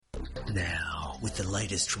Now, with the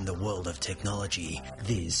latest from the world of technology,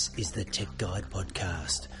 this is the Tech Guide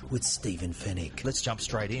Podcast with Stephen Fennick. Let's jump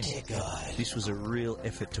straight in. Tech Guide. This was a real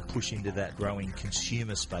effort to push into that growing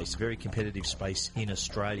consumer space, very competitive space in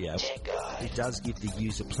Australia. Tech Guide. It does give the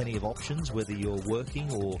user plenty of options, whether you're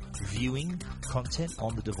working or viewing content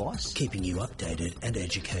on the device. Keeping you updated and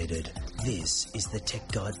educated. This is the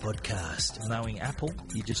Tech Guide Podcast. Knowing Apple,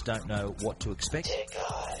 you just don't know what to expect. Tech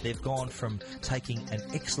Guide. They've gone from taking an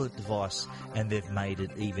excellent device and they've made it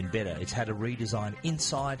even better. It's had a redesign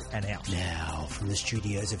inside and out. Now, from the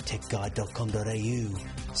studios of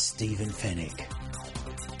techguide.com.au, Stephen Fennick.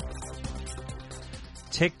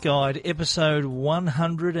 Tech Guide episode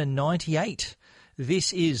 198.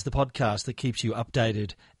 This is the podcast that keeps you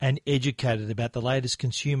updated and educated about the latest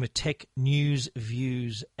consumer tech news,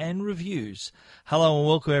 views and reviews. Hello and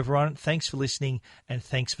welcome everyone. Thanks for listening and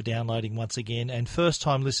thanks for downloading once again. And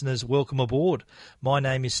first-time listeners, welcome aboard. My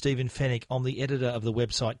name is Stephen Fennick. I'm the editor of the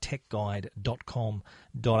website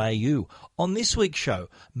techguide.com.au. On this week's show,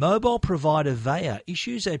 mobile provider Vaya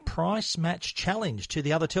issues a price match challenge to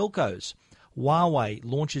the other telcos. Huawei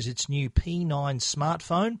launches its new P9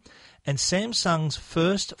 smartphone, and Samsung's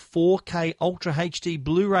first 4K Ultra HD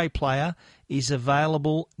Blu-ray player is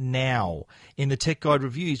available now. In the Tech Guide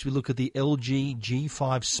reviews, we look at the LG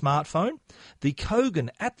G5 smartphone, the Kogan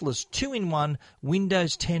Atlas 2-in-1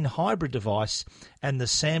 Windows 10 hybrid device, and the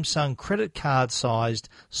Samsung credit card-sized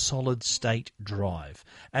solid-state drive.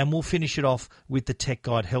 And we'll finish it off with the Tech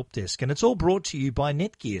Guide Help Desk. And it's all brought to you by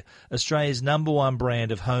Netgear, Australia's #1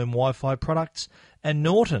 brand of home Wi-Fi products, and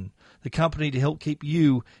Norton, the company to help keep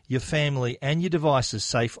you, your family, and your devices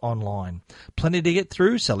safe online. Plenty to get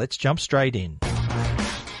through, so let's jump straight in.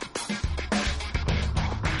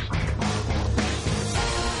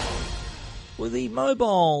 Well, the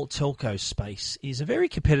mobile telco space is a very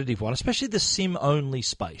competitive one, especially the SIM-only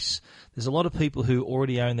space. There's a lot of people who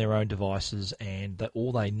already own their own devices and that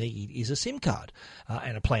all they need is a SIM card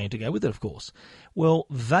and a plan to go with it, of course. Well,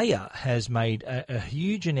 Vaya has made a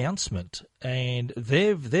huge announcement and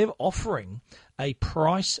they're offering a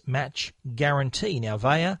price match guarantee. Now,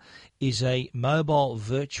 Vaya is a mobile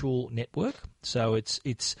virtual network, so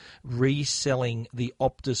it's reselling the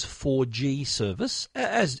Optus 4G service,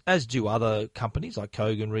 as do other companies like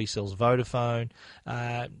Kogan resells Vodafone,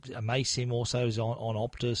 Maysim also is on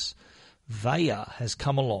Optus. Vaya has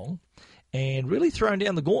come along and really thrown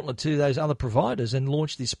down the gauntlet to those other providers and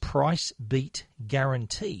launched this price beat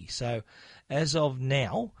guarantee. So as of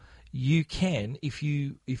now, you can, if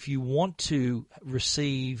you want to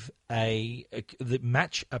receive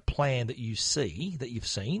match a plan that you've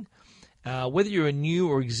seen, whether you're a new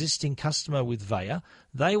or existing customer with Vaya,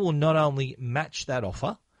 they will not only match that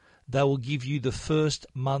offer, they will give you the first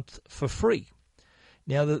month for free.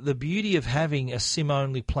 Now, the beauty of having a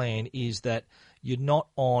SIM-only plan is that you're not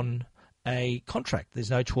on a contract. There's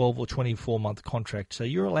no 12 or 24-month contract. So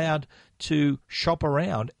you're allowed to shop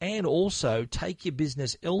around and also take your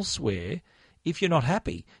business elsewhere if you're not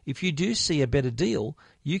happy. If you do see a better deal,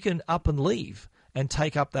 you can up and leave and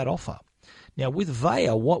take up that offer. Now, with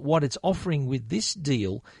Vaya, what it's offering with this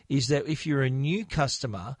deal is that if you're a new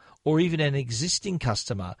customer or even an existing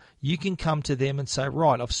customer, you can come to them and say,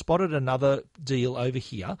 right, I've spotted another deal over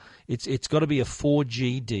here. It's got to be a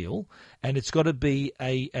 4G deal, and it's got to be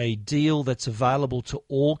a deal that's available to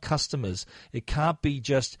all customers. It can't be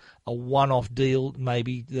just a one-off deal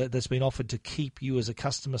maybe that's been offered to keep you as a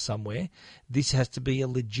customer somewhere. This has to be a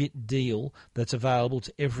legit deal that's available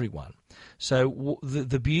to everyone. So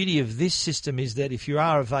the beauty of this system is that if you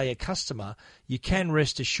are a Vaya customer, you can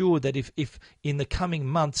rest assured that if in the coming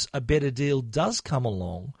months a better deal does come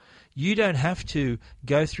along, you don't have to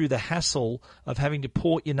go through the hassle of having to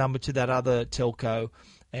port your number to that other telco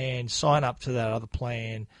and sign up to that other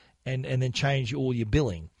plan and then change all your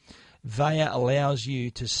billing. Vaya allows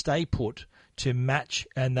you to stay put to match,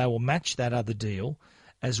 and they will match that other deal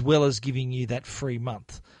as well as giving you that free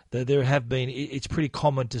month. There have been, it's pretty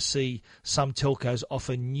common to see some telcos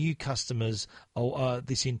offer new customers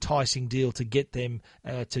this enticing deal to get them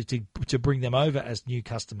to bring them over as new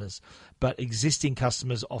customers, but existing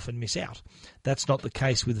customers often miss out. That's not the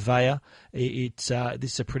case with Vaya. This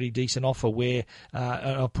is a pretty decent offer where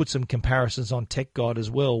I'll put some comparisons on Tech Guide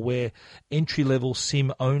as well, where entry-level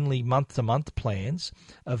SIM-only month-to-month plans,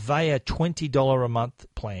 a Vaya $20 a month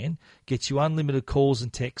plan gets you unlimited calls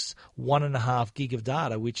and texts, 1.5 gig of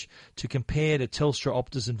data, which to compare to Telstra,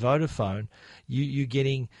 Optus and Vodafone, you're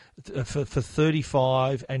getting for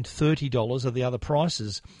 $35 and $30 of the other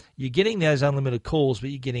prices. You're getting those unlimited calls, but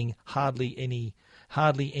you're getting hardly any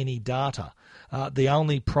data. The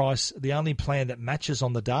only plan that matches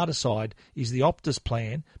on the data side is the Optus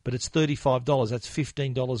plan, but it's $35. That's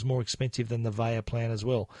 $15 more expensive than the Vaya plan as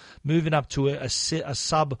well. Moving up to a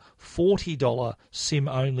sub $40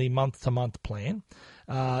 SIM-only month-to-month plan.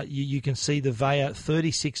 You can see the Vaya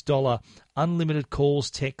 $36 unlimited calls,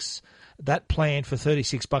 texts. That plan for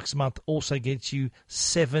 $36 a month also gets you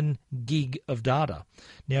 7 gig of data.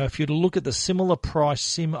 Now, if you were to look at the similar price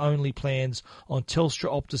SIM-only plans on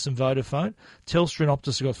Telstra, Optus and Vodafone, Telstra and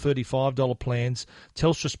Optus have got $35 plans.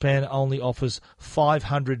 Telstra's plan only offers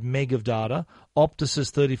 500 meg of data.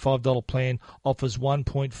 Optus's $35 plan offers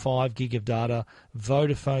 1.5 gig of data.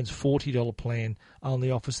 Vodafone's $40 plan only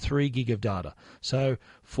offers 3 gig of data. So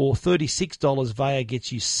for $36, Vaya gets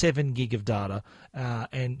you 7 gig of data,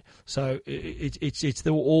 and so it's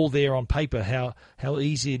all there on paper how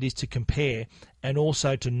easy it is to compare, and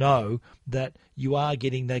also to know that you are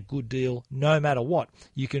getting that good deal no matter what.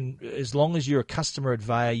 You can, as long as you're a customer at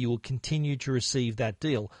Vaya, you will continue to receive that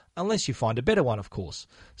deal, unless you find a better one, of course.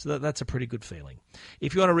 So that's a pretty good feeling.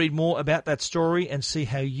 If you want to read more about that story and see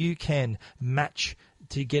how you can match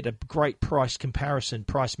to get a great price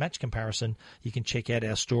match comparison, you can check out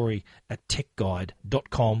our story at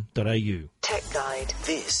techguide.com.au. Tech Guide.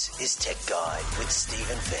 This is Tech Guide with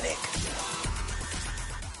Stephen Fennick.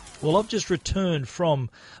 Well, I've just returned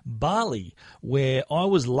from Bali, where I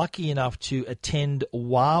was lucky enough to attend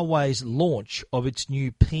Huawei's launch of its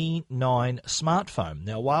new P9 smartphone.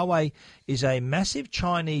 Now, Huawei is a massive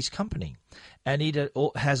Chinese company, and it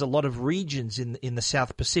has a lot of regions in the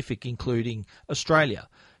South Pacific, including Australia,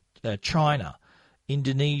 China,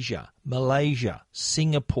 Indonesia, Malaysia,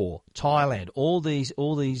 Singapore, Thailand. All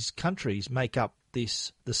these countries make up the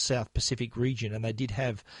South Pacific region, and they did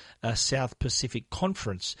have a South Pacific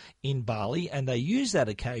conference in Bali, and they used that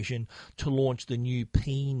occasion to launch the new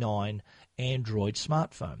P9 Android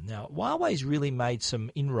smartphone. Now, Huawei's really made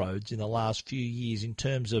some inroads in the last few years in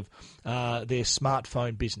terms of their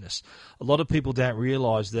smartphone business. A lot of people don't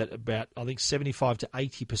realize that about, I think, 75 to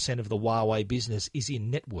 80% of the Huawei business is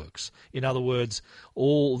in networks. In other words,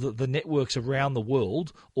 all the networks around the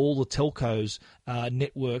world, all the telcos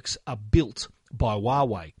networks are built by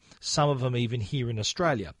Huawei, some of them even here in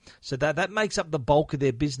Australia. So that makes up the bulk of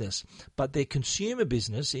their business. But their consumer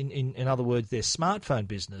business, in other words, their smartphone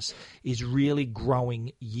business, is really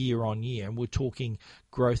growing year on year. And we're talking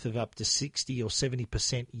growth of up to 60 or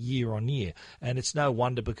 70% year on year. And it's no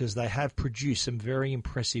wonder, because they have produced some very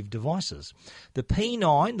impressive devices. The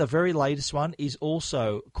P9, the very latest one, is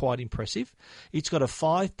also quite impressive. It's got a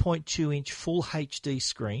 5.2-inch Full HD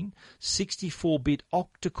screen, 64-bit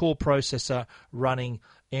octa-core processor running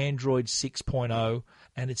Android 6.0,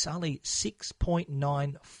 and it's only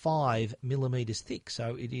 6.95 millimeters thick,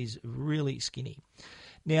 so it is really skinny.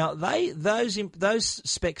 Now, those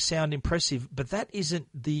specs sound impressive, but that isn't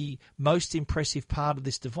the most impressive part of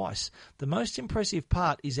this device. The most impressive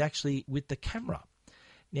part is actually with the camera.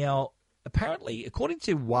 Now, apparently, according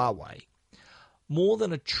to Huawei, more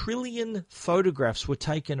than 1 trillion photographs were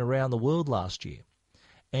taken around the world last year,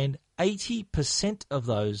 and 80% of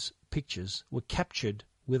those pictures were captured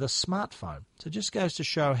with a smartphone. So it just goes to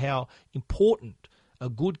show how important a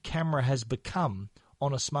good camera has become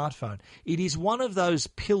on a smartphone. It is one of those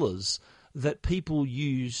pillars that people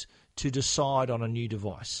use to decide on a new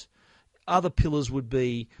device. Other pillars would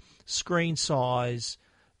be screen size,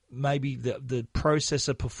 maybe the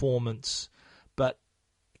processor performance, but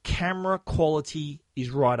camera quality is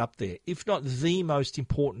right up there, if not the most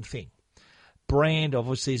important thing. Brand,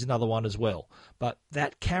 obviously, is another one as well. But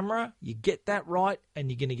that camera, you get that right, and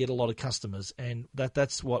you're going to get a lot of customers. And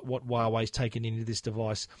that's what Huawei's taken into this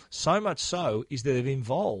device. So much so is that they've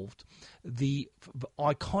involved the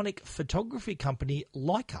iconic photography company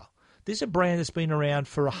Leica. This is a brand that's been around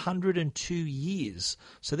for 102 years.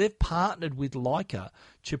 So they've partnered with Leica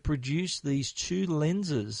to produce these 2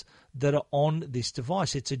 lenses that are on this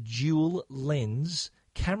device. It's a dual lens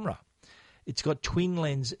camera. It's got twin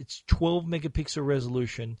lens, it's 12 megapixel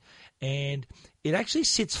resolution, and it actually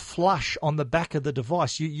sits flush on the back of the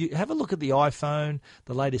device. You have a look at the iPhone,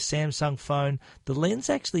 the latest Samsung phone. The lens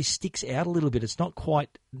actually sticks out a little bit. It's not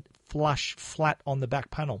quite flush, flat on the back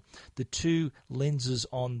panel. The 2 lenses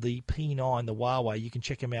on the P9, the Huawei, you can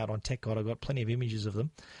check them out on Tech Guide. I've got plenty of images of them.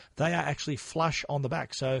 They are actually flush on the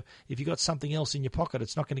back. So if you've got something else in your pocket,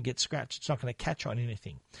 it's not going to get scratched. It's not going to catch on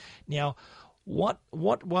anything. Now, what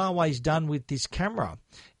Huawei's done with this camera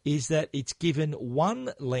is that it's given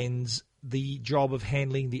one lens the job of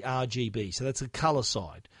handling the RGB. So that's the color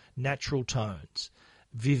side, natural tones,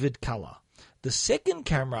 vivid color. The second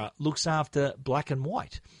camera looks after black and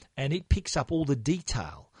white, and it picks up all the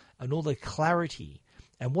detail and all the clarity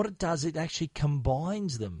And what it does, it actually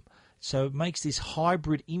combines them. So it makes this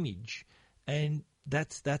hybrid image, and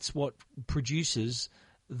that's what produces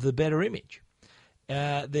the better image.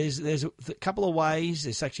 There's a couple of ways.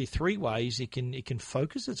 There's actually 3 ways it can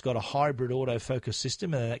focus. It's got a hybrid autofocus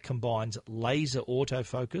system, and that combines laser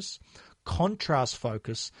autofocus, contrast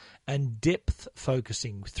focus, and depth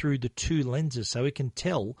focusing through the 2 lenses. So it can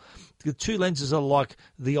tell. The 2 lenses are like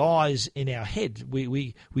the eyes in our head.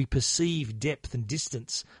 We perceive depth and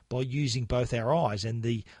distance by using both our eyes, and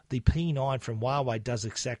the P9 from Huawei does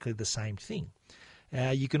exactly the same thing.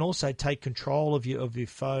 You can also take control of your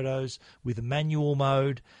photos with a manual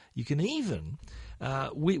mode. You can even,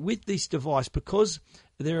 with this device, because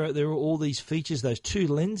there are all these features, those 2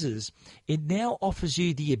 lenses, it now offers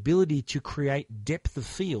you the ability to create depth of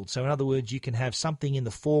field. So in other words, you can have something in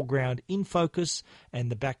the foreground in focus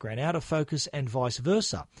and the background out of focus, and vice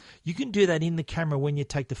versa. You can do that in the camera when you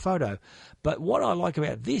take the photo. But what I like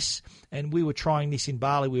about this, and we were trying this in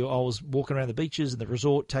Bali, I was walking around the beaches and the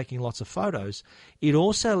resort taking lots of photos, it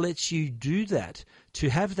also lets you do that, to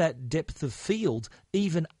have that depth of field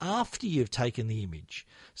even after you've taken the image.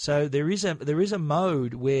 So there is a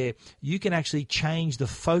mode where you can actually change the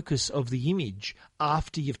focus of the image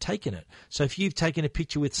after you've taken it. So if you've taken a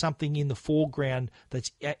picture with something in the foreground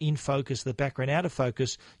that's in focus, the background out of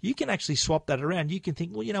focus, you can actually swap that around. You can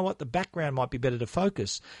think, well, you know what, the background might be better to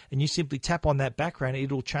focus, and you simply tap on that background,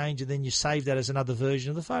 it'll change, and then you save that as another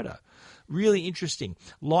version of the photo. Really interesting.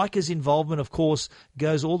 Leica's involvement, of course,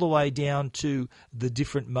 goes all the way down to the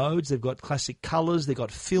different modes. They've got classic colors. They've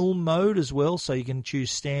got film mode as well, so you can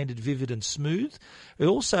choose standard, vivid, and smooth. It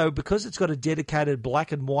also, because it's got a dedicated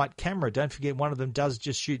black and white camera, don't forget one of them does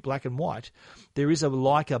just shoot black and white, there is a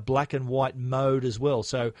Leica black and white mode as well.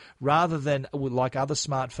 So rather than, like other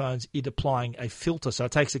smartphones, it applying a filter, so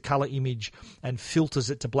it takes a color image and filters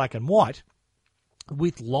it to black and white,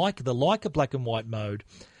 with the Leica black and white mode,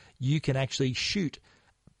 you can actually shoot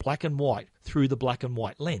black and white through the black and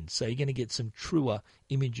white lens. So you're going to get some truer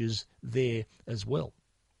images there as well.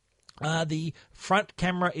 The front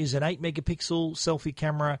camera is an 8-megapixel selfie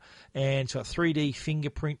camera, and it's got 3D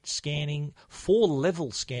fingerprint scanning,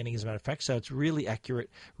 4-level scanning as a matter of fact, so it's really accurate,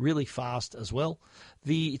 really fast as well.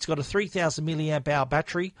 It's got a 3,000 milliamp hour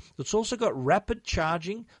battery. It's also got rapid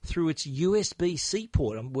charging through its USB-C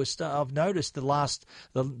port. I've noticed the latest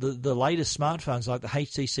smartphones like the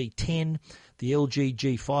HTC 10, the LG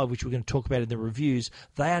G5, which we're going to talk about in the reviews,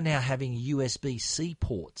 they are now having USB-C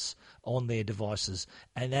ports on their devices,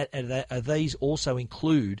 and these also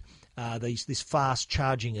include this fast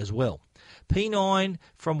charging as well. P9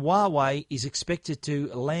 from Huawei is expected to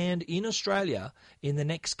land in Australia in the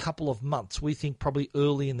next couple of months. We think probably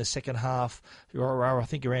early in the second half, or I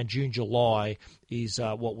think around June, July is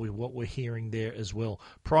what we're hearing there as well.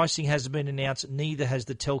 Pricing hasn't been announced, neither has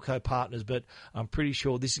the telco partners, but I'm pretty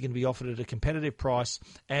sure this is going to be offered at a competitive price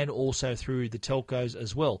and also through the telcos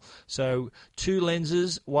as well. So 2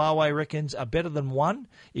 lenses, Huawei reckons, are better than 1.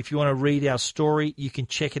 If you want to read our story, you can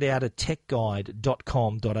check it out at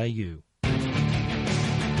techguide.com.au.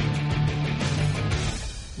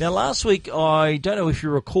 Now, last week, I don't know if you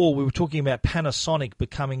recall, we were talking about Panasonic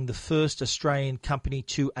becoming the first Australian company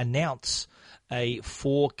to announce a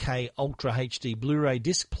 4K Ultra HD Blu-ray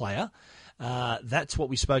disc player. That's what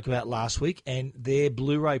we spoke about last week, and their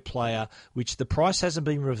Blu-ray player, which the price hasn't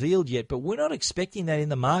been revealed yet, but we're not expecting that in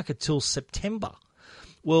the market till September.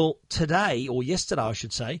 Well, today, or yesterday I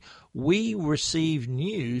should say, we received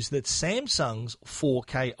news that Samsung's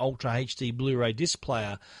 4K Ultra HD Blu-ray disc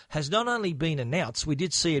player has not only been announced, we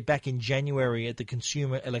did see it back in January at the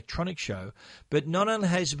Consumer Electronics Show, but not only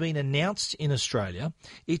has it been announced in Australia,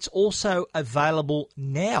 it's also available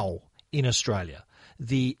now in Australia.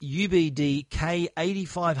 The UBD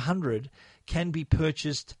K8500 can be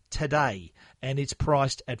purchased today, and it's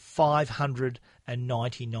priced at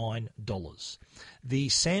 $599. The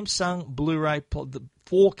Samsung Blu-ray, the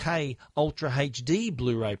 4K Ultra HD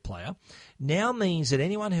Blu-ray player now means that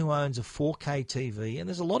anyone who owns a 4K TV, and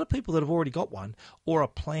there's a lot of people that have already got one or are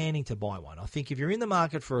planning to buy one. I think if you're in the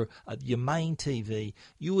market for your main TV,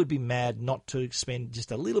 you would be mad not to spend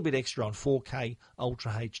just a little bit extra on 4K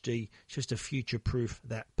Ultra HD just to future-proof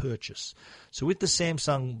that purchase. So with the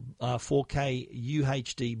Samsung 4K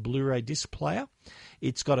UHD Blu-ray disc player,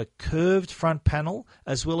 it's got a curved front panel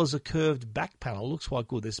as well as a curved back panel. It looks quite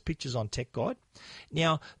good. There's pictures on Tech Guide.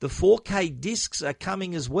 Now, the 4K discs are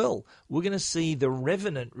coming as well. We're going to see The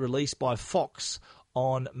Revenant released by Fox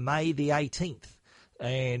on May the 18th.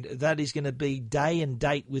 And that is going to be day and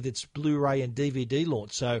date with its Blu-ray and DVD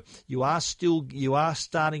launch. So you are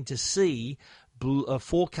starting to see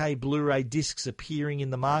 4K Blu-ray discs appearing in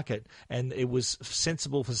the market, and it was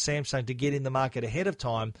sensible for Samsung to get in the market ahead of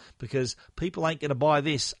time because people ain't going to buy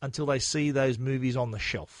this until they see those movies on the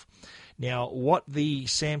shelf. Now, what the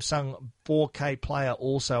Samsung 4K player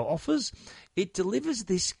also offers, it delivers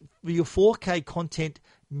your 4K content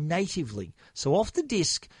natively. So off the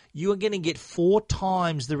disc, you are going to get 4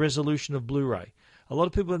 times the resolution of Blu-ray. A lot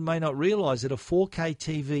of people may not realize that a 4K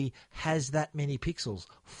TV has that many pixels.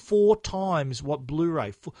 4 times what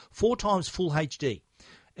Blu-ray, 4 times full HD.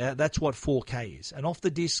 That's what 4K is. And off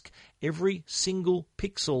the disc, every single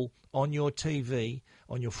pixel on your TV,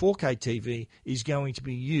 on your 4K TV, is going to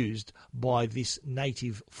be used by this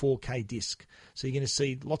native 4K disc. So you're going to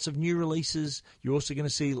see lots of new releases. You're also going to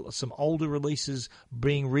see some older releases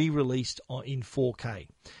being re-released in 4K.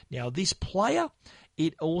 Now, this player,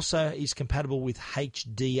 it also is compatible with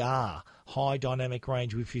HDR, High Dynamic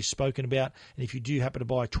Range, which we've spoken about. And if you do happen to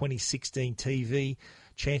buy a 2016 TV,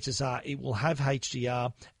 chances are it will have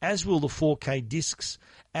HDR, as will the 4K discs,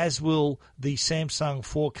 as will the Samsung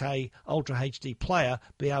 4K Ultra HD player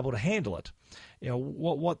be able to handle it. You know,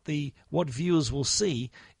 what viewers will see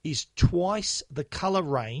is twice the color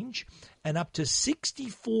range and up to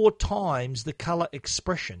 64 times the color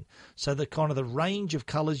expression. So the kind of the range of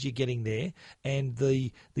colors you're getting there and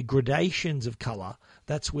the gradations of color,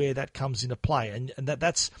 that's where that comes into play. And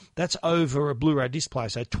that's over a Blu-ray disc player.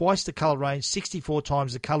 So twice the color range, 64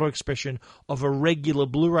 times the color expression of a regular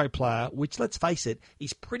Blu-ray player, which, let's face it,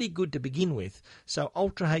 is pretty good to begin with. So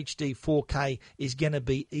Ultra HD 4K is going to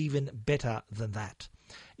be even better than that.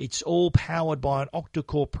 It's all powered by an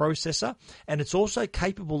octa-core processor, and it's also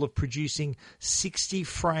capable of producing 60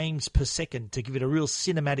 frames per second to give it a real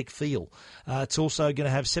cinematic feel. It's also going to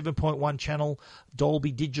have 7.1 channel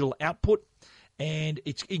Dolby Digital output, and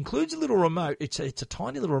it includes a little remote. It's a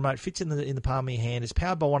tiny little remote, fits in the palm of your hand. It's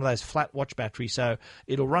powered by one of those flat watch batteries, so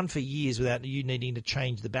it'll run for years without you needing to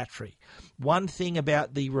change the battery. One thing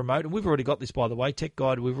about the remote, and we've already got this, by the way, Tech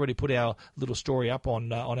Guide, we've already put our little story up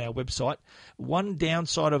on our website. One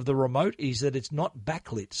downside of the remote is that it's not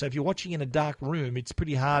backlit. So if you're watching in a dark room, it's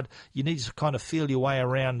pretty hard. You need to kind of feel your way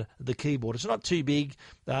around the keyboard. It's not too big,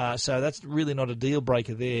 so that's really not a deal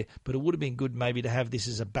breaker there, but it would have been good maybe to have this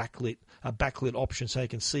as a backlit option so you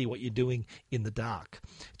can see what you're doing in the dark.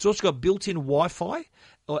 It's also got built-in Wi-Fi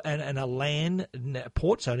and a LAN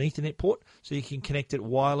port, so an Ethernet port, so you can connect it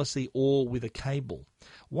wirelessly or with a cable.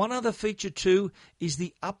 One other feature too is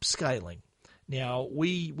the upscaling. Now,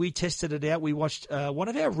 we tested it out. We watched one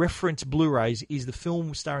of our reference Blu-rays is the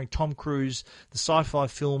film starring Tom Cruise, the sci-fi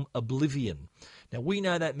film Oblivion. Now, we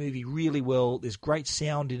know that movie really well. There's great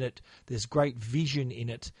sound in it. There's great vision in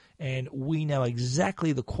it. And we know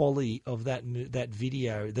exactly the quality of that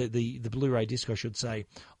video, the Blu-ray disc, I should say,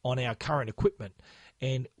 on our current equipment.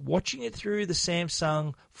 And watching it through the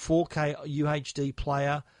Samsung 4K UHD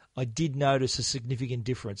player, I did notice a significant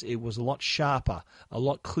difference. It was a lot sharper, a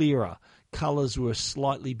lot clearer. Colors were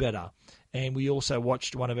slightly better. And we also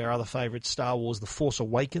watched one of our other favorites, Star Wars The Force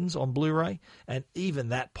Awakens, on Blu-ray, and even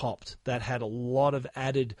that popped. That had a lot of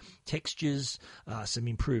added textures, some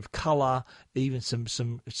improved color, even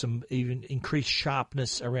some even increased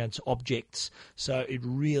sharpness around objects. So it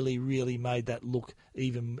really, really made that look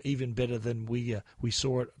even better than we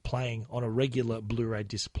saw it playing on a regular Blu-ray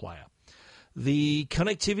disc player. The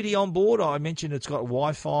connectivity on board, I mentioned it's got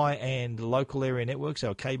Wi-Fi and local area network,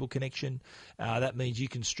 so a cable connection. That means you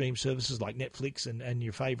can stream services like Netflix and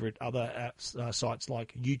your favorite other apps, sites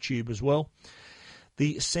like YouTube as well.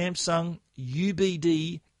 The Samsung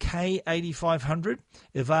UBD K8500,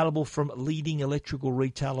 available from leading electrical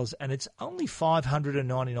retailers, and it's only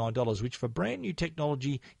 $599, which for brand new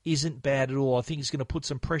technology isn't bad at all. I think it's going to put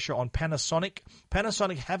some pressure on Panasonic.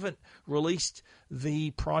 Panasonic haven't released the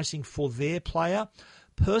pricing for their player.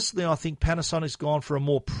 Personally, I think Panasonic's gone for a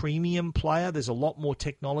more premium player. There's a lot more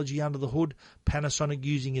technology under the hood. Panasonic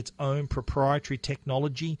using its own proprietary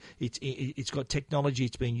technology. It's got technology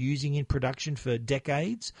it's been using in production for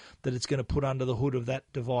decades that it's going to put under the hood of that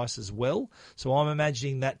device as well. So I'm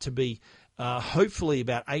imagining that to be hopefully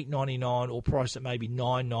about $899 or priced at maybe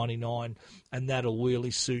 $999, and that'll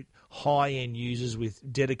really suit high-end users with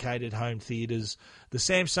dedicated home theaters. The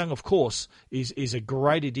Samsung, of course, is a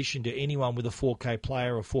great addition to anyone with a 4K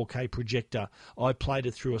player or 4K projector. I played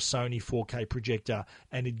it through a Sony 4K projector,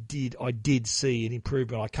 and I did see an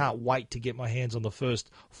improvement. I can't wait to get my hands on the first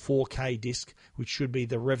 4K disc, which should be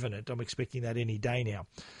the Revenant. I'm expecting that any day now.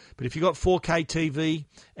 But if you've got 4K TV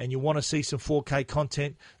and you want to see some 4K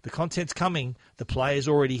content, the content's coming. The player's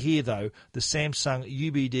already here, though, the Samsung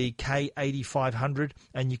UBD K8500,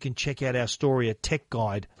 and you can check out our story at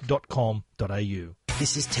techguide.com.au.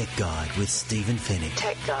 This is Tech Guide with Stephen Fennick.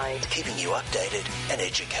 Tech Guide. Keeping you updated and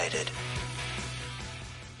educated.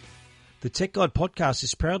 The Tech Guide podcast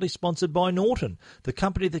is proudly sponsored by Norton, the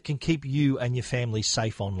company that can keep you and your family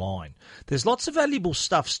safe online. There's lots of valuable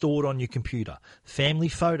stuff stored on your computer: family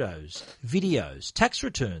photos, videos, tax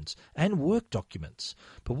returns, and work documents.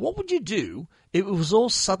 But what would you do if it was all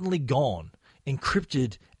suddenly gone,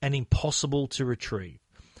 encrypted, and impossible to retrieve?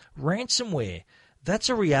 Ransomware. That's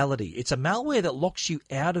a reality. It's a malware that locks you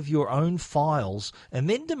out of your own files and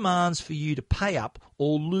then demands for you to pay up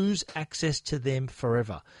or lose access to them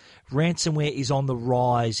forever. Ransomware is on the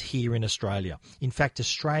rise here in Australia. In fact,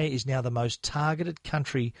 Australia is now the most targeted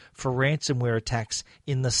country for ransomware attacks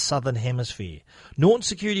in the Southern Hemisphere. Norton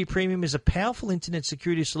Security Premium is a powerful internet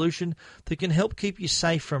security solution that can help keep you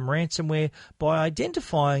safe from ransomware by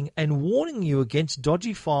identifying and warning you against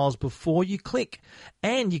dodgy files before you click.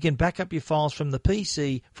 And you can back up your files from your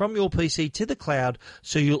PC to the cloud,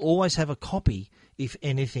 so you'll always have a copy if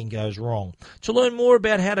anything goes wrong. To learn more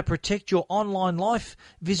about how to protect your online life,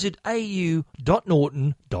 visit au.norton.com.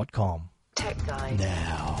 Tech Guide.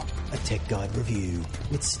 Now, a Tech Guide review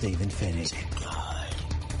with Stephen Fennick. Tech Guide.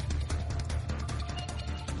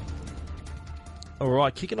 All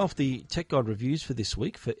right, kicking off the Tech Guide reviews for this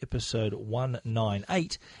week, for episode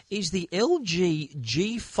 198, is the LG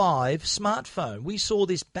G5 smartphone. We saw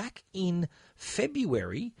this back in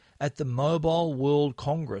February at the Mobile World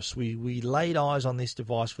Congress. We laid eyes on this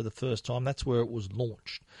device for the first time. That's where it was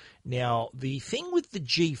launched. Now, the thing with the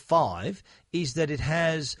G5 is that it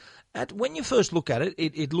has, when you first look at it,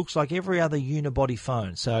 it looks like every other unibody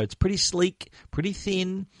phone. So it's pretty sleek, pretty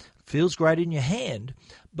thin, feels great in your hand.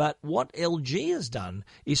 But what LG has done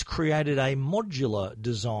is created a modular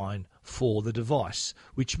design for the device,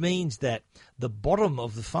 which means that the bottom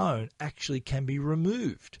of the phone actually can be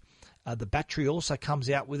removed. The battery also comes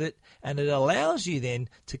out with it, and it allows you then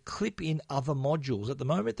to clip in other modules. At the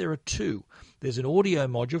moment, there are two. There's an audio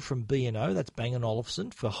module from B&O, that's Bang &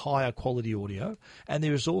 Olufsen, for higher quality audio, and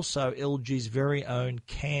there is also LG's very own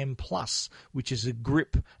Cam Plus, which is a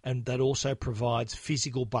grip, and that also provides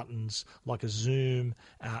physical buttons like a zoom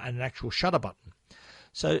and an actual shutter button.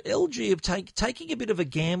 So LG have taking a bit of a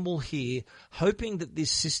gamble here, hoping that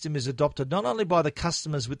this system is adopted not only by the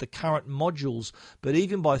customers with the current modules, but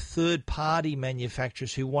even by third-party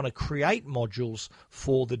manufacturers who want to create modules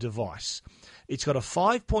for the device. It's got a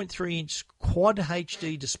 5.3-inch Quad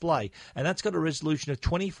HD display, and that's got a resolution of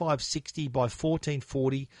 2560 by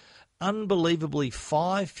 1440, unbelievably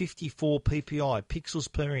 554 ppi,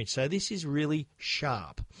 pixels per inch. So this is really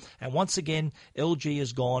sharp. And once again, LG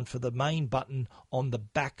has gone for the main button on the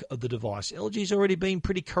back of the device. LG's already been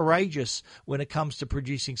pretty courageous when it comes to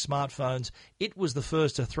producing smartphones. It was the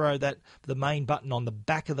first to throw the main button on the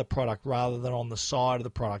back of the product rather than on the side of the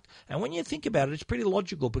product. And when you think about it, it's pretty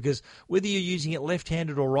logical, because whether you're using it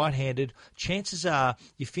left-handed or right-handed, chances are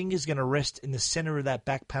your finger's going to rest in the center of that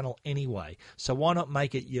back panel anyway. So why not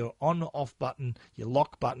make it your on-off button, your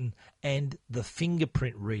lock button, and the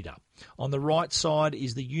fingerprint reader? On the right side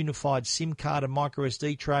is the unified SIM card and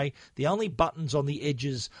microSD tray. The only buttons on the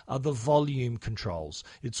edges are the volume controls.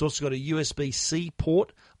 It's also got a USB-C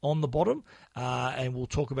port on the bottom, and we'll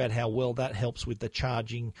talk about how well that helps with the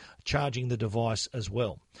charging the device as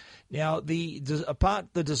well. Now, the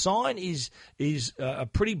design is a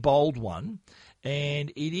pretty bold one, and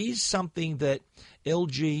it is something that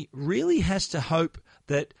LG really has to hope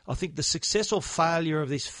that, I think the success or failure of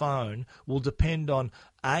this phone will depend on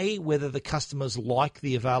A, whether the customers like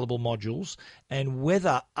the available modules, and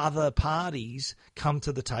whether other parties come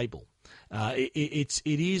to the table. It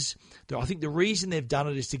is. I think the reason they've done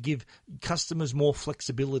it is to give customers more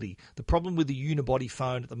flexibility. The problem with the unibody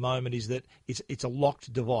phone at the moment is that it's a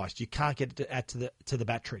locked device. You can't get it to add to the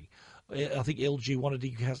battery. I think LG wanted to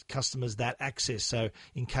give customers that access, so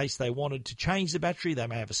in case they wanted to change the battery, they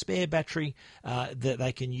may have a spare battery that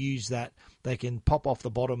they can use. That they can pop off the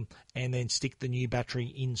bottom and then stick the new battery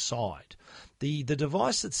inside. The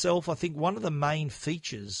device itself, I think one of the main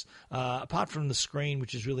features, apart from the screen,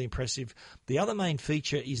 which is really impressive, the other main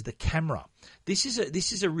feature is the camera. This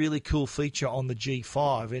is a really cool feature on the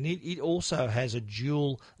G5, and it also has a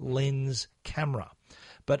dual lens camera.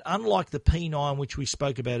 But unlike the P9, which we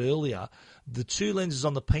spoke about earlier, the two lenses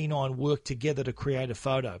on the P9 work together to create a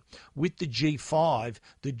photo. With the G5,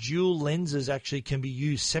 the dual lenses actually can be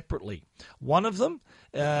used separately. One of them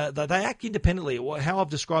they act independently. How I've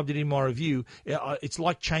described it in my review, it's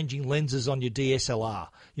like changing lenses on your DSLR.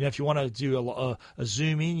 If you want to do a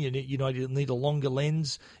zoom in, you need a longer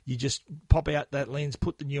lens. You just pop out that lens,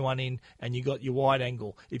 put the new one in, and you got your wide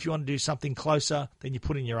angle. If you want to do something closer, then you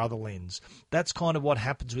put in your other lens. That's kind of what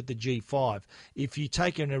happens with the G5. If you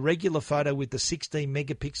take an irregular photo with the 16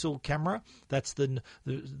 megapixel camera, that's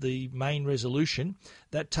the main resolution,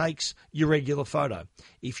 that takes your regular photo.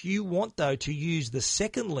 If you want, though, to use the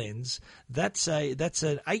second lens, that's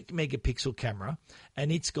an 8 megapixel camera,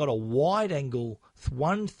 and it's got a wide angle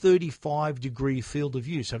 135 degree field of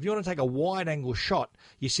view. So if you want to take a wide angle shot,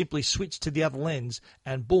 you simply switch to the other lens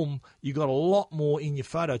and boom, you got a lot more in your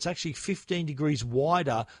photo. It's actually 15 degrees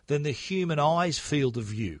wider than the human eye's field of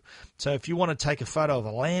view. So if you want to take a photo of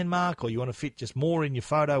a landmark, or you want to fit just more in your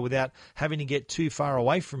photo without having to get too far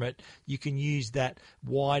away from it, you can use that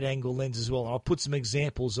wide angle lens as well. And I'll put some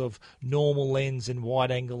examples of normal lens and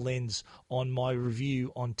wide angle lens on my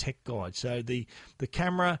review on Tech Guide. So the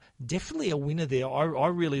camera, definitely a winner there. I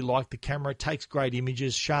really like the camera. It takes great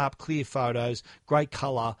images, sharp, clear photos, great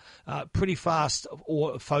colour, pretty fast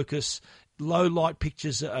focus. Low light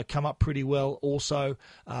pictures come up pretty well also,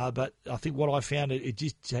 but I think what I found, it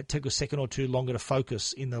just took a second or two longer to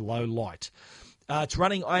focus in the low light. It's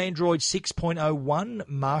running Android 6.01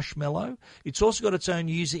 Marshmallow. It's also got its own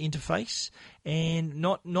user interface, and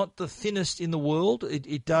not the thinnest in the world.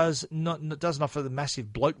 It doesn't offer the massive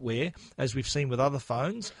bloatware as we've seen with other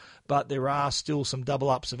phones, but there are still some double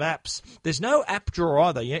ups of apps. There's no app drawer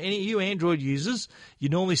either. Any of you Android users, you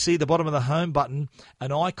normally see the bottom of the home button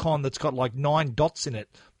an icon that's got like 9 dots in it.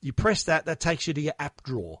 You press that takes you to your app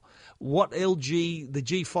drawer. What the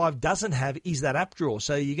G5 doesn't have is that app drawer.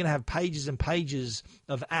 So you're going to have pages and pages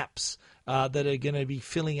of apps that are going to be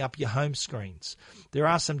filling up your home screens. There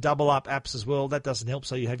are some double up apps as well. That doesn't help.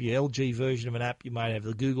 So you have your LG version of an app. You might have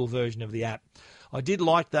the Google version of the app. I did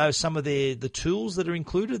like, though, some of the tools that are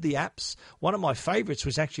included, the apps. One of my favorites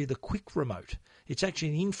was actually the Quick Remote. It's actually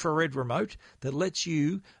an infrared remote that lets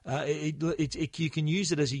you, you can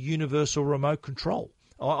use it as a universal remote control.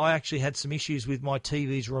 I actually had some issues with my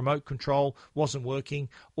TV's remote control, wasn't working.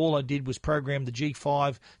 All I did was program the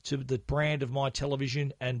G5 to the brand of my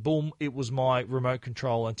television, and boom, it was my remote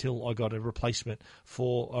control until I got a replacement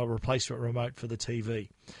remote for the TV.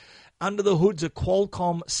 Under the hood's a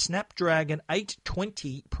Qualcomm Snapdragon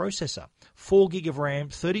 820 processor, 4 gig of RAM,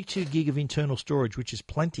 32 gig of internal storage, which is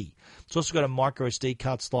plenty. It's also got a micro SD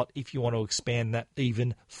card slot if you want to expand that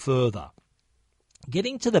even further.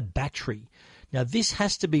 Getting to the battery. Now, this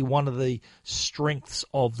has to be one of the strengths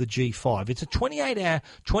of the G5. It's a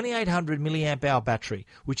 2800 milliamp hour battery,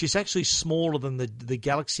 which is actually smaller than the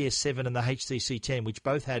Galaxy S7 and the HTC 10, which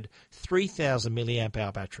both had 3000 milliamp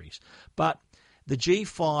hour batteries. But the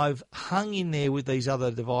G5 hung in there with these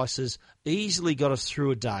other devices, easily got us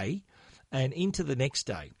through a day and into the next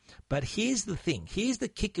day. But here's the thing. Here's the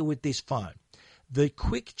kicker with this phone. The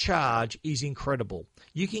quick charge is incredible.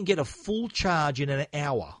 You can get a full charge in an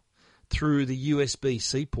hour through the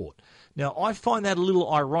USB-C port. Now, I find that a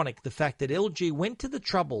little ironic, the fact that LG went to the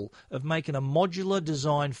trouble of making a modular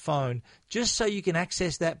design phone just so you can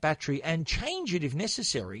access that battery and change it if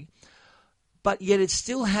necessary, but yet it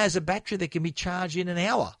still has a battery that can be charged in an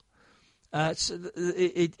hour.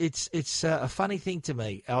 It's a funny thing to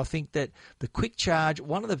me. I think that the quick charge,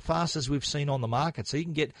 one of the fastest we've seen on the market, so you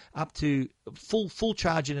can get up to full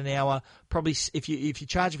charge in an hour. Probably if you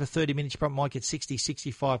charge it for 30 minutes, you probably might get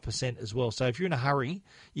 65% as well. So if you're in a hurry,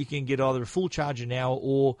 you can get either a full charge in an hour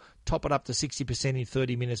or top it up to 60% in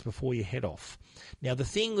 30 minutes before you head off. Now, the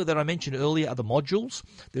thing that I mentioned earlier are the modules.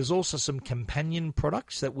 There's also some companion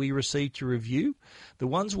products that we received to review. The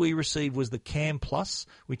ones we received was the Cam Plus,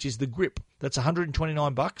 which is the grip. That's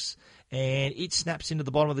 $129, and it snaps into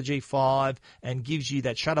the bottom of the G5 and gives you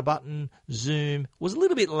that shutter button, zoom. Was a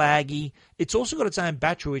little bit laggy. It's also got its own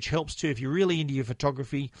battery, which helps too if you're really into your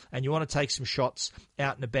photography and you want to take some shots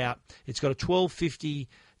out and about. It's got a 1250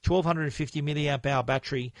 milliamp hour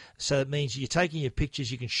battery, so that means you're taking your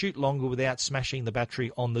pictures, you can shoot longer without smashing the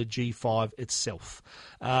battery on the G5 itself.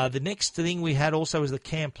 The next thing we had also was the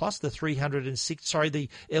Cam Plus, the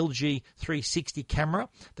LG 360 camera.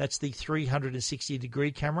 That's the 360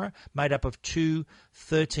 degree camera, made up of two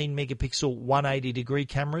 13 megapixel 180 degree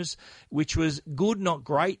cameras, which was good, not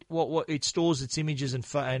great. What it stores its images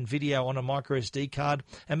and video on a micro SD card,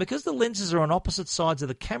 and because the lenses are on opposite sides of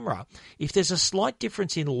the camera, if there's a slight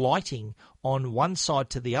difference in lighting on one side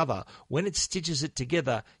to the other, when it stitches it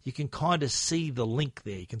together, you can kind of see the link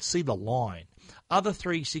there. You can see the line. Other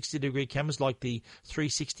 360-degree cameras like the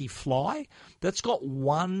 360 Fly, that's got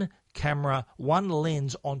one camera, one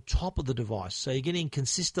lens on top of the device. So you're getting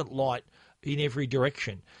consistent light in every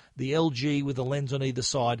direction. The LG with a lens on either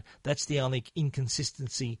side, that's the only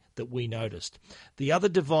inconsistency that we noticed. The other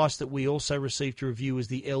device that we also received to review is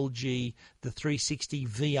the LG, the 360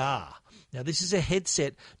 VR. Now this is a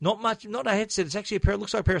headset, not a headset, it's actually it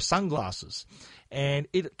looks like a pair of sunglasses. And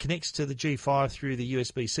it connects to the G5 through the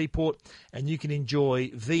USB-C port, and you can enjoy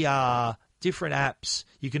VR, different apps.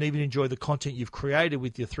 You can even enjoy the content you've created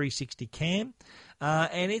with your 360 cam.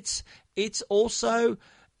 And it's also...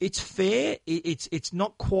 It's fair. It's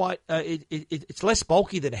not quite. It's less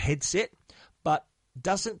bulky than a headset, but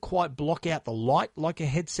doesn't quite block out the light like a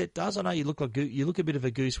headset does. I know you look a bit of a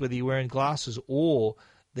goose whether you're wearing glasses or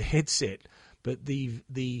the headset, but the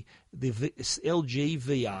LG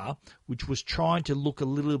VR, which was trying to look a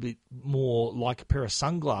little bit more like a pair of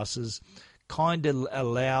sunglasses, kind of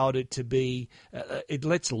allowed it to be, it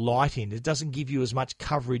lets light in. It doesn't give you as much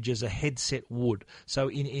coverage as a headset would.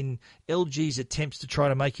 So in LG's attempts to try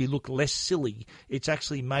to make you look less silly, it's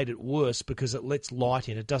actually made it worse because it lets light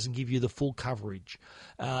in. It doesn't give you the full coverage.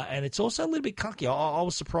 And it's also a little bit clunky. I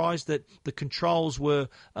was surprised that the controls were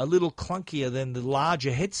a little clunkier than the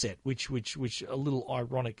larger headset, which a little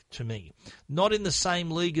ironic to me. Not in the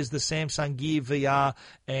same league as the Samsung Gear VR,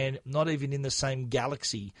 and not even in the same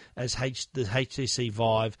galaxy as the HTC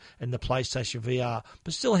Vive and the PlayStation VR,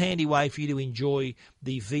 but still a handy way for you to enjoy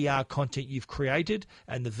the VR content you've created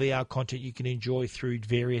and the VR content you can enjoy through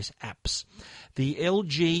various apps. The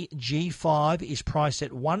LG G5 is priced at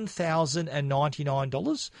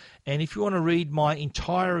 $1,099, and if you want to read my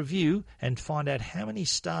entire review and find out how many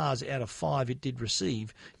stars out of 5 it did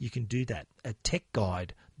receive, you can do that at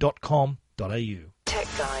techguide.com.au. Tech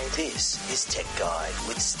Guide. This is Tech Guide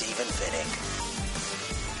with Stephen Fennick.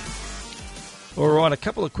 All right, a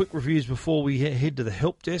couple of quick reviews before we head to the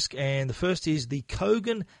help desk, and the first is the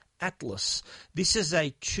Kogan Atlas. This is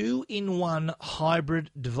a 2-in-1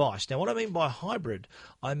 hybrid device. Now, what I mean by hybrid,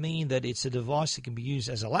 I mean that it's a device that can be used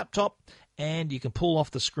as a laptop, and you can pull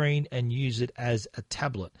off the screen and use it as a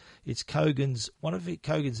tablet. It's one of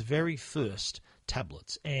Kogan's very first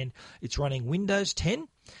tablets, and it's running Windows 10,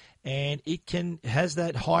 and it has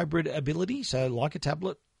that hybrid ability. So, like a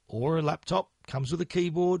tablet or a laptop, comes with a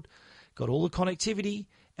keyboard, got all the connectivity,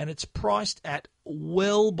 and it's priced at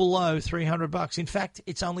well below $300. In fact,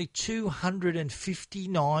 it's only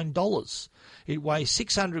 $259. It weighs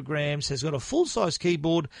 600 grams, has got a full-size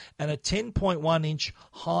keyboard and a 10.1-inch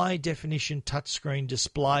high-definition touchscreen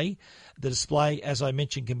display. The display, as I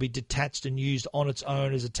mentioned, can be detached and used on its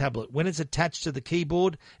own as a tablet. When it's attached to the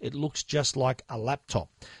keyboard, it looks just like a laptop.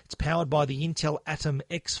 It's powered by the Intel Atom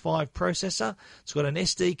X5 processor. It's got an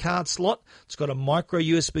SD card slot. It's got a micro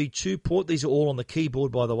USB 2 port. These are all on the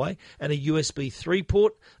keyboard, by the way, and a USB 3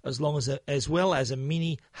 port, as well as a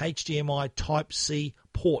mini HDMI Type-C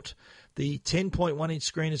port. The 10.1-inch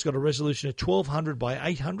screen has got a resolution of 1200 by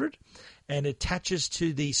 800 and attaches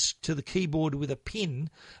to the keyboard with a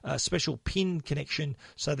special pin connection,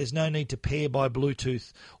 so there's no need to pair by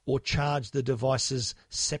Bluetooth or charge the devices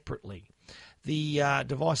separately. The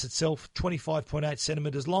device itself, 25.8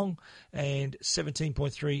 centimeters long and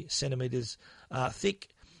 17.3 centimeters thick,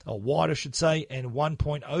 or wide I should say, and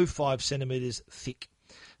 1.05 centimeters thick.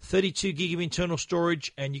 32 gig of internal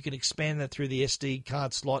storage, and you can expand that through the SD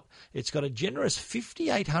card slot. It's got a generous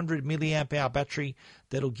 5,800 milliamp hour battery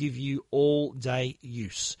that'll give you all-day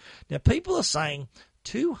use. Now, people are saying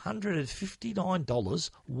 $259,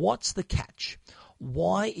 what's the catch?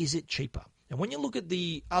 Why is it cheaper? And when you look at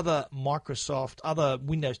the other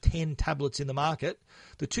Windows 10 tablets in the market,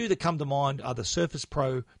 the two that come to mind are the Surface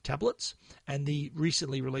Pro tablets and the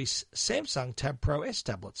recently released Samsung Tab Pro S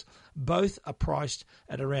tablets. Both are priced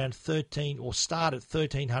at around start at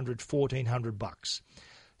 $1,300, $1,400.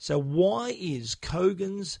 So why is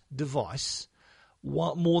Kogan's device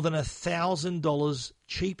more than $1,000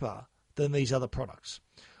 cheaper than these other products?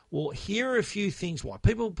 Well, here are a few things why.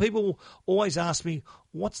 People always ask me,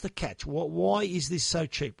 what's the catch? Why is this so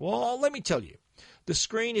cheap? Well, let me tell you. The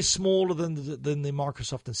screen is smaller than the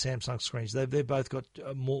Microsoft and Samsung screens. They've both got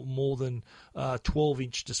more than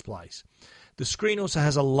 12-inch displays. The screen also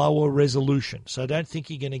has a lower resolution, so don't think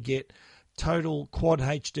you're going to get total Quad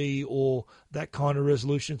HD or that kind of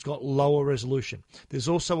resolution. It's got lower resolution. There's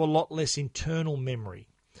also a lot less internal memory.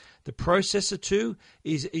 The processor, too,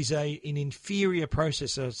 is an inferior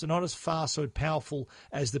processor. It's not as fast or powerful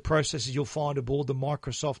as the processors you'll find aboard the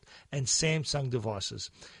Microsoft and Samsung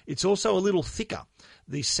devices. It's also a little thicker.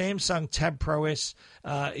 The Samsung Tab Pro S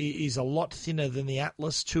is a lot thinner than the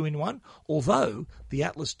Atlas 2-in-1, although the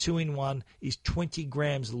Atlas 2-in-1 is 20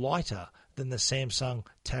 grams lighter than the Samsung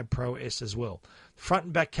Tab Pro S as well. Front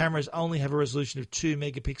and back cameras only have a resolution of 2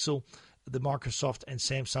 megapixel. The Microsoft and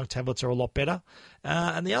Samsung tablets are a lot better.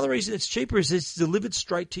 And the other reason it's cheaper is it's delivered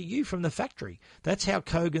straight to you from the factory. That's the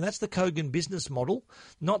Kogan business model.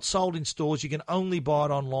 Not sold in stores. You can only buy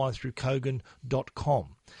it online through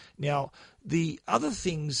Kogan.com. Now, the other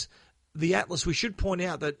things, the Atlas, we should point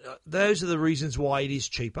out that those are the reasons why it is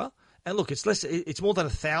cheaper. And look, it's more than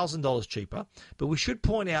 $1,000 cheaper, but we should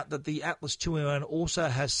point out that the Atlas 2-in-1 also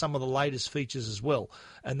has some of the latest features as well,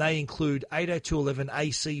 and they include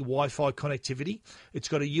 802.11ac Wi-Fi connectivity. It's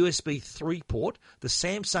got a USB 3 port. The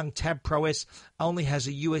Samsung Tab Pro S only has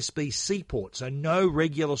a USB-C port, so no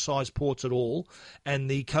regular size ports at all, and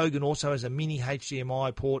the Kogan also has a mini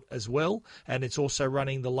HDMI port as well, and it's also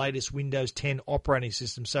running the latest Windows 10 operating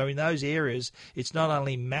system. So in those areas, it's not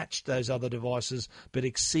only matched those other devices, but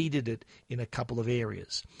exceeded it in a couple of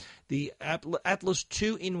areas. The Atlas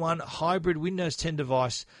 2-in-1 hybrid Windows 10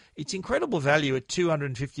 device, it's incredible value at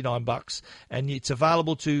 $259, and it's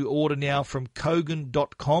available to order now from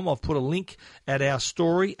Kogan.com. I've put a link at our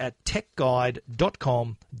story at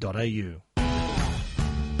techguide.com.au.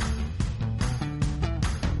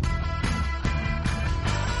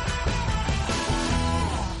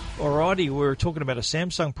 Alrighty, we're talking about a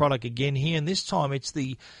Samsung product again here, and this time it's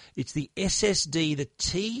the SSD, the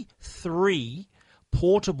T3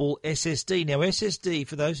 portable SSD. Now, SSD,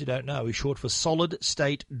 for those who don't know, is short for solid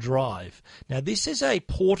state drive. Now, this is a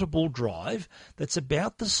portable drive that's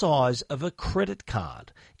about the size of a credit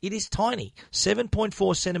card. It is tiny,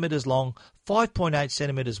 7.4 centimeters long, 5.8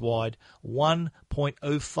 centimeters wide,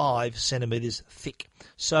 1.05 centimeters thick.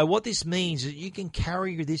 So what this means is you can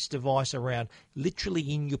carry this device around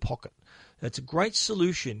literally in your pocket. It's a great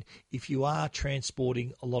solution if you are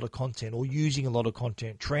transporting a lot of content or using a lot of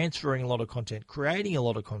content, transferring a lot of content, creating a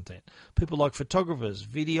lot of content. People like photographers,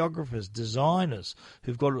 videographers, designers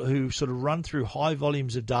who sort of run through high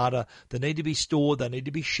volumes of data that need to be stored, they need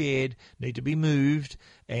to be shared, need to be moved,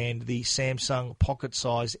 and the Samsung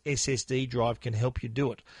pocket-size SSD drive can help you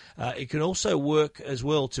do it. It can also work as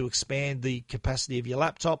well to expand the capacity of your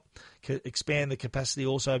laptop, expand the capacity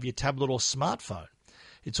also of your tablet or smartphone.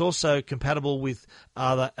 It's also compatible with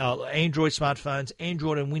other Android smartphones,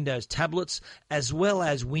 Android and Windows tablets, as well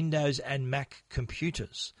as Windows and Mac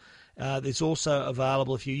computers. It's also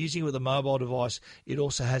available, if you're using it with a mobile device, it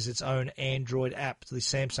also has its own Android app. The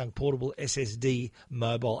Samsung Portable SSD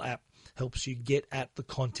mobile app helps you get at the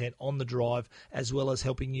content on the drive, as well as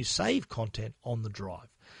helping you save content on the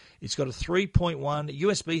drive. It's got a USB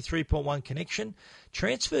 3.1 connection.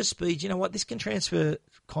 Transfer speed, you know what? This can transfer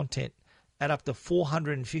content at up to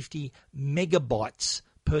 450 megabytes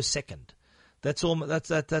per second. That's almost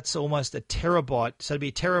a terabyte. So it'd be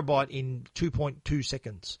a terabyte in 2.2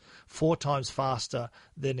 seconds, 4 times faster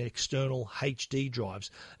than external HD drives.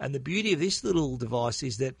 And the beauty of this little device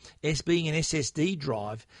is that, being an SSD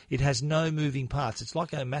drive, it has no moving parts. It's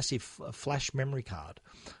like a massive flash memory card.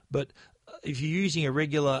 But if you're using a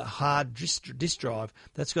regular hard disk drive,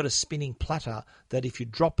 that's got a spinning platter that if you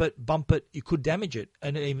drop it, bump it, you could damage it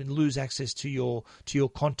and even lose access to your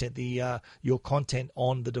content, your content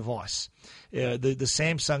on the device. The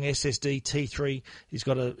Samsung SSD T3 has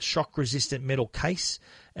got a shock-resistant metal case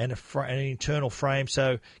and an internal frame,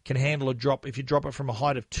 so can handle a drop. If you drop it from a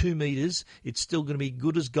height of 2 meters, it's still going to be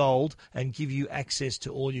good as gold and give you access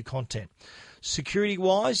to all your content.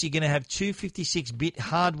 Security-wise, you're going to have 256-bit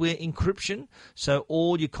hardware encryption, so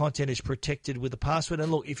all your content is protected with a password.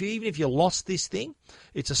 And look, even if you lost this thing,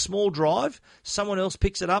 it's a small drive, someone else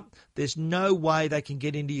picks it up, there's no way they can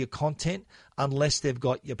get into your content unless they've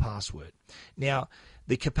got your password. Now,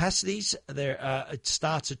 the capacities, it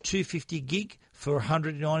starts at 250 gig for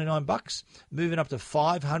 $199, moving up to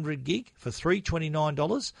 500 gig for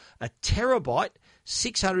 $329, a terabyte,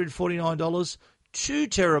 $649, 2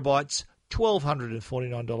 terabytes,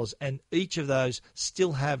 $1,249, and each of those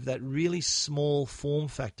still have that really small form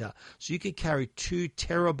factor. So you can carry 2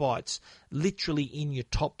 terabytes literally in your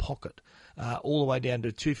top pocket, all the way down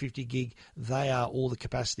to 250 gig. They are all the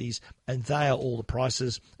capacities, and they are all the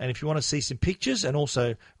prices. And if you want to see some pictures and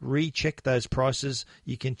also recheck those prices,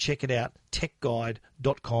 you can check it out,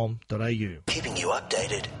 techguide.com.au. Keeping you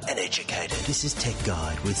updated and educated. This is Tech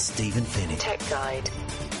Guide with Stephen Fennick. Tech Guide.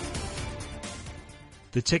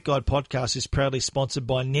 The Tech Guide podcast is proudly sponsored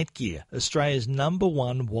by Netgear, Australia's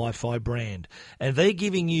 #1 Wi-Fi brand. And they're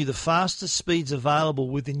giving you the fastest speeds available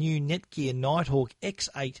with the new Netgear Nighthawk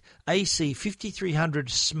X8 AC 5300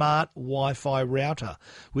 smart Wi-Fi router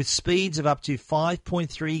with speeds of up to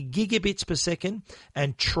 5.3 gigabits per second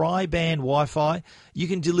and tri-band Wi-Fi. You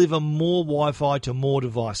can deliver more Wi-Fi to more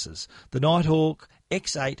devices. The Nighthawk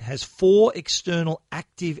X8 has 4 external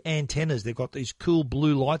active antennas. They've got these cool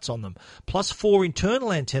blue lights on them, plus 4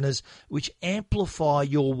 internal antennas which amplify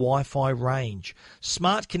your Wi-Fi range.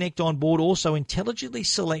 Smart Connect on board also intelligently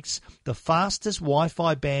selects the fastest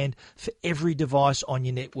Wi-Fi band for every device on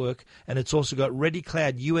your network, and it's also got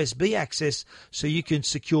ReadyCloud USB access, so you can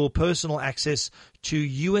secure personal access to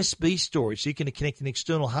USB storage, so you can connect an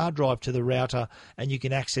external hard drive to the router and you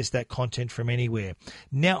can access that content from anywhere.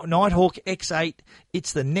 Now, Nighthawk X8,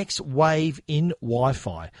 it's the next wave in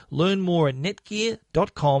Wi-Fi. Learn more at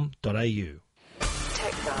netgear.com.au.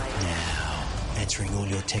 Tech Guide. Now, answering all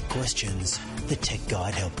your tech questions, the Tech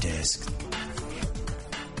Guide Help Desk.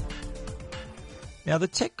 Now, the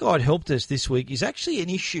Tech Guide Help Desk this week is actually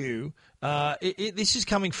an issue. This is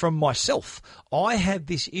coming from myself. I had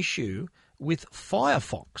this issue with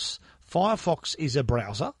Firefox. Firefox is a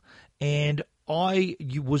browser, and I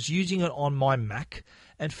was using it on my Mac,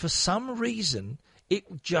 and for some reason,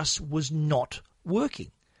 it just was not working.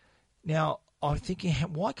 Now, I'm thinking,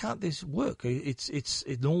 why can't this work? It's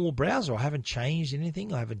a normal browser. I haven't changed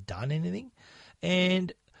anything. I haven't done anything.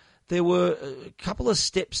 And there were a couple of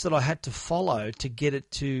steps that I had to follow to get it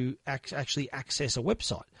to actually access a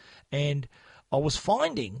website. And I was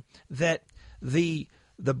finding that the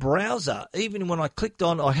browser, even when I clicked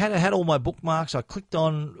on, I had all my bookmarks, I clicked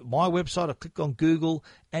on my website, I clicked on Google,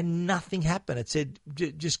 and nothing happened. It said,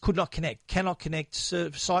 just could not connect, cannot connect,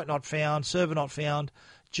 site not found, server not found,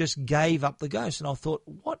 just gave up the ghost. And I thought,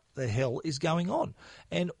 what the hell is going on?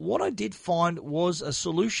 And what I did find was a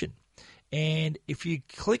solution. And if you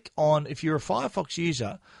click on, if you're a Firefox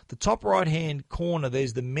user, the top right-hand corner,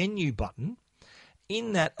 there's the menu button.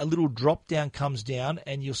 In that, a little drop down comes down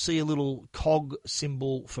and you'll see a little cog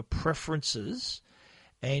symbol for preferences.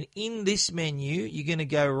 And in this menu, you're going to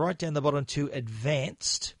go right down the bottom to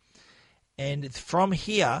advanced. And from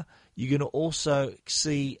here, you're going to also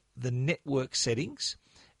see the network settings.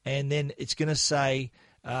 And then it's going to say,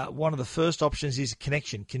 one of the first options is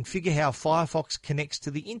connection. Configure how Firefox connects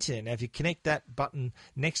to the internet. Now, if you connect that button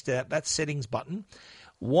next to that settings button,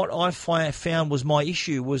 what I found was my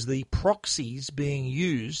issue was the proxies being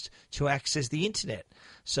used to access the internet.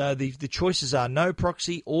 So the choices are no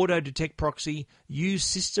proxy, auto detect proxy, use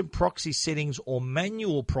system proxy settings, or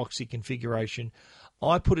manual proxy configuration.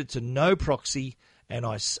 I put it to no proxy and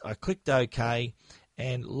I clicked OK,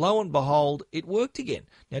 and lo and behold, it worked again.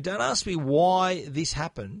 Now, don't ask me why this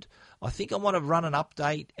happened. I think I might have run an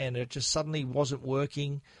update and it just suddenly wasn't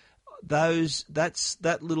working.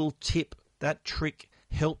 That little tip, that trick,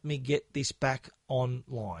 helped me get this back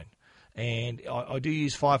online. And I do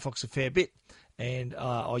use Firefox a fair bit, and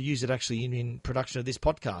I use it actually in production of this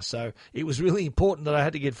podcast. So it was really important that I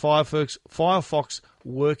had to get Firefox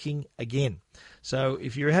working again. So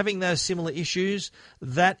if you're having those similar issues,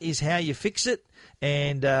 that is how you fix it.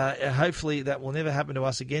 And hopefully that will never happen to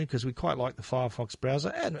us again, because we quite like the Firefox browser.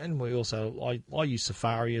 And we also, I use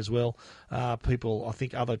Safari as well. People, I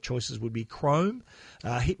think other choices would be Chrome.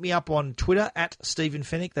 Hit me up on Twitter at Stephen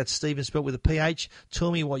Fennick. That's Stephen spelled with a PH. Tell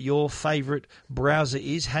me what your favourite browser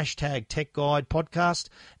is. Hashtag Tech Guide Podcast.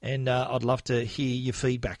 And I'd love to hear your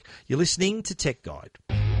feedback. You're listening to Tech Guide.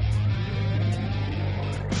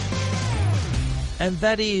 And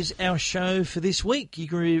that is our show for this week. You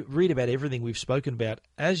can read about everything we've spoken about,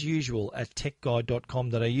 as usual, at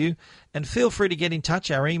techguide.com.au. And feel free to get in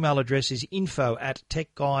touch. Our email address is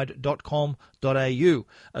info@techguide.com.au.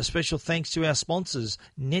 A special thanks to our sponsors,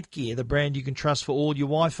 Netgear, the brand you can trust for all your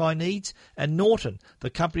Wi-Fi needs, and Norton,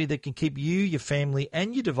 the company that can keep you, your family,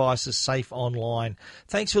 and your devices safe online.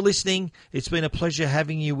 Thanks for listening. It's been a pleasure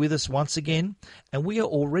having you with us once again, and we are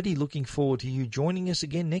already looking forward to you joining us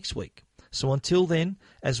again next week. So until then,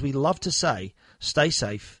 as we love to say, stay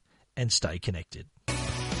safe and stay connected.